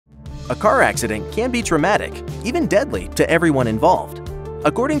a car accident can be traumatic, even deadly, to everyone involved.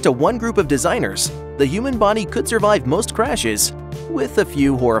 According to one group of designers, the human body could survive most crashes, with a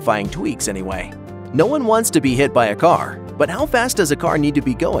few horrifying tweaks anyway. No one wants to be hit by a car, but how fast does a car need to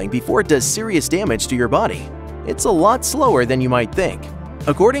be going before it does serious damage to your body? It's a lot slower than you might think.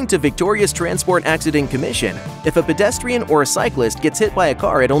 According to Victoria's Transport Accident Commission, if a pedestrian or a cyclist gets hit by a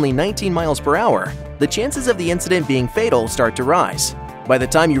car at only 19 miles per hour, the chances of the incident being fatal start to rise. By the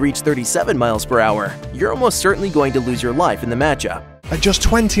time you reach 37 miles per hour, you're almost certainly going to lose your life in the matchup. At just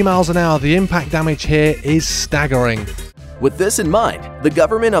 20 miles an hour, the impact damage here is staggering. With this in mind, the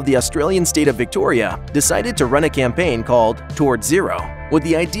government of the Australian state of Victoria decided to run a campaign called Towards Zero, with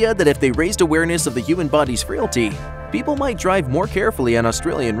the idea that if they raised awareness of the human body's frailty, people might drive more carefully on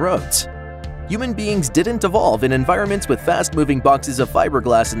Australian roads. Human beings didn't evolve in environments with fast-moving boxes of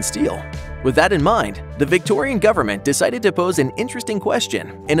fiberglass and steel. With that in mind, the Victorian government decided to pose an interesting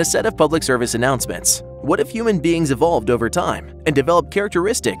question in a set of public service announcements. What if human beings evolved over time and developed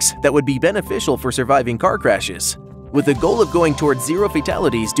characteristics that would be beneficial for surviving car crashes? With the goal of going towards zero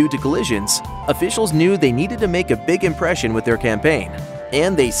fatalities due to collisions, officials knew they needed to make a big impression with their campaign.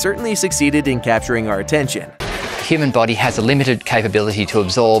 And they certainly succeeded in capturing our attention. The human body has a limited capability to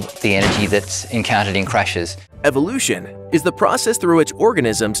absorb the energy that's encountered in crashes. Evolution is the process through which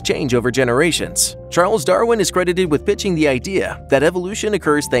organisms change over generations. Charles Darwin is credited with pitching the idea that evolution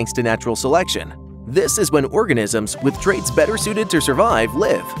occurs thanks to natural selection. This is when organisms with traits better suited to survive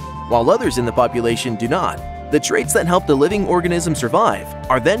live, while others in the population do not. The traits that help the living organism survive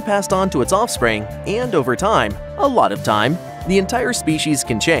are then passed on to its offspring, and over time, a lot of time, the entire species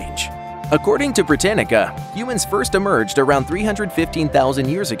can change. According to Britannica, humans first emerged around 315,000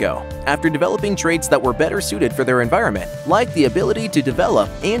 years ago, after developing traits that were better suited for their environment, like the ability to develop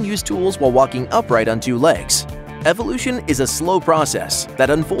and use tools while walking upright on two legs. Evolution is a slow process that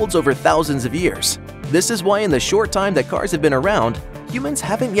unfolds over thousands of years. This is why in the short time that cars have been around, humans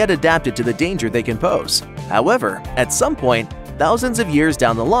haven't yet adapted to the danger they can pose. However, at some point, thousands of years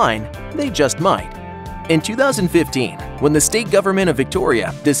down the line, they just might. In 2015, when the state government of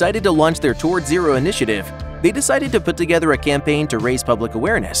Victoria decided to launch their Towards Zero initiative, they decided to put together a campaign to raise public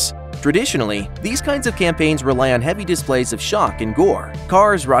awareness. Traditionally, these kinds of campaigns rely on heavy displays of shock and gore,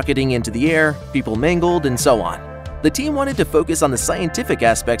 cars rocketing into the air, people mangled, and so on. The team wanted to focus on the scientific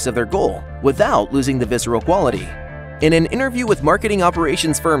aspects of their goal without losing the visceral quality. In an interview with marketing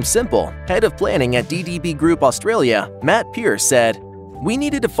operations firm Simple, head of planning at DDB Group Australia, Matt Pierce said, "We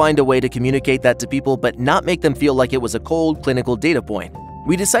needed to find a way to communicate that to people but not make them feel like it was a cold clinical data point.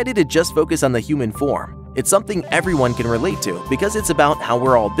 We decided to just focus on the human form. It's something everyone can relate to because it's about how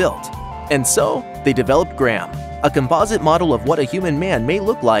we're all built." And so, they developed Graham, a composite model of what a human man may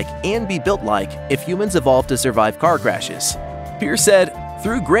look like and be built like if humans evolved to survive car crashes. Pierce said,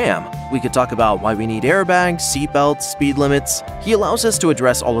 "Through Graham, we could talk about why we need airbags, seatbelts, speed limits. He allows us to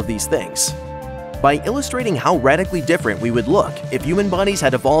address all of these things." By illustrating how radically different we would look if human bodies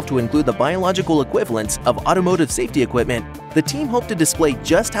had evolved to include the biological equivalents of automotive safety equipment, the team hoped to display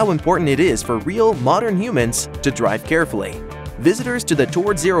just how important it is for real, modern humans to drive carefully. Visitors to the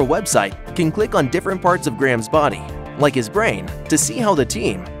Towards Zero website can click on different parts of Graham's body, like his brain, to see how the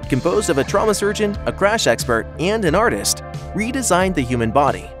team, composed of a trauma surgeon, a crash expert, and an artist, redesigned the human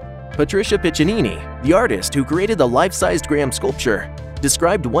body. Patricia Piccinini, the artist who created the life-sized Graham sculpture,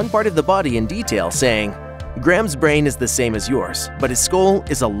 described one part of the body in detail, saying, "Graham's brain is the same as yours, but his skull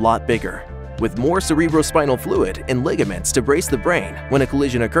is a lot bigger, with more cerebrospinal fluid and ligaments to brace the brain when a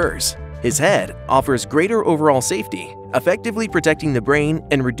collision occurs. His head offers greater overall safety, effectively protecting the brain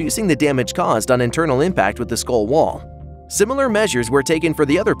and reducing the damage caused on internal impact with the skull wall." Similar measures were taken for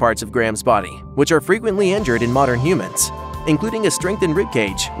the other parts of Graham's body, which are frequently injured in modern humans, including a strengthened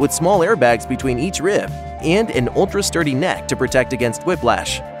ribcage with small airbags between each rib and an ultra-sturdy neck to protect against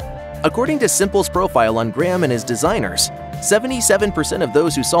whiplash. According to Simple's profile on Graham and his designers, 77% of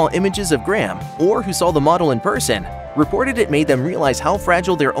those who saw images of Graham or who saw the model in person reported it made them realize how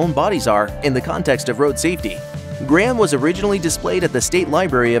fragile their own bodies are in the context of road safety. Graham was originally displayed at the State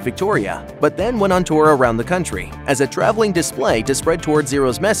Library of Victoria, but then went on tour around the country as a traveling display to spread Towards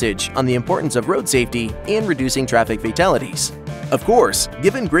Zero's message on the importance of road safety and reducing traffic fatalities. Of course,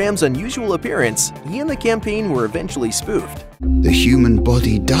 given Graham's unusual appearance, he and the campaign were eventually spoofed. The human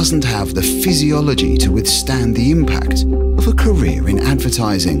body doesn't have the physiology to withstand the impact of a career in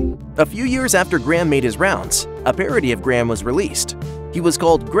advertising. A few years after Graham made his rounds, a parody of Graham was released. He was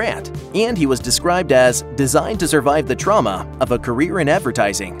called Grant, and he was described as designed to survive the trauma of a career in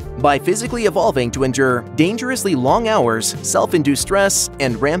advertising by physically evolving to endure dangerously long hours, self-induced stress,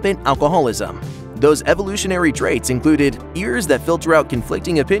 and rampant alcoholism. Those evolutionary traits included ears that filter out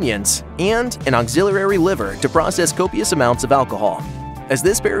conflicting opinions and an auxiliary liver to process copious amounts of alcohol. As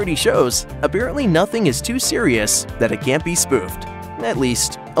this parody shows, apparently nothing is too serious that it can't be spoofed, at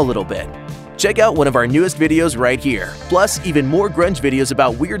least a little bit. Check out one of our newest videos right here. Plus, even more grunge videos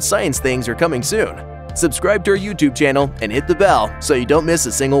about weird science things are coming soon. Subscribe to our YouTube channel and hit the bell so you don't miss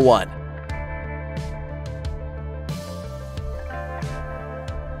a single one.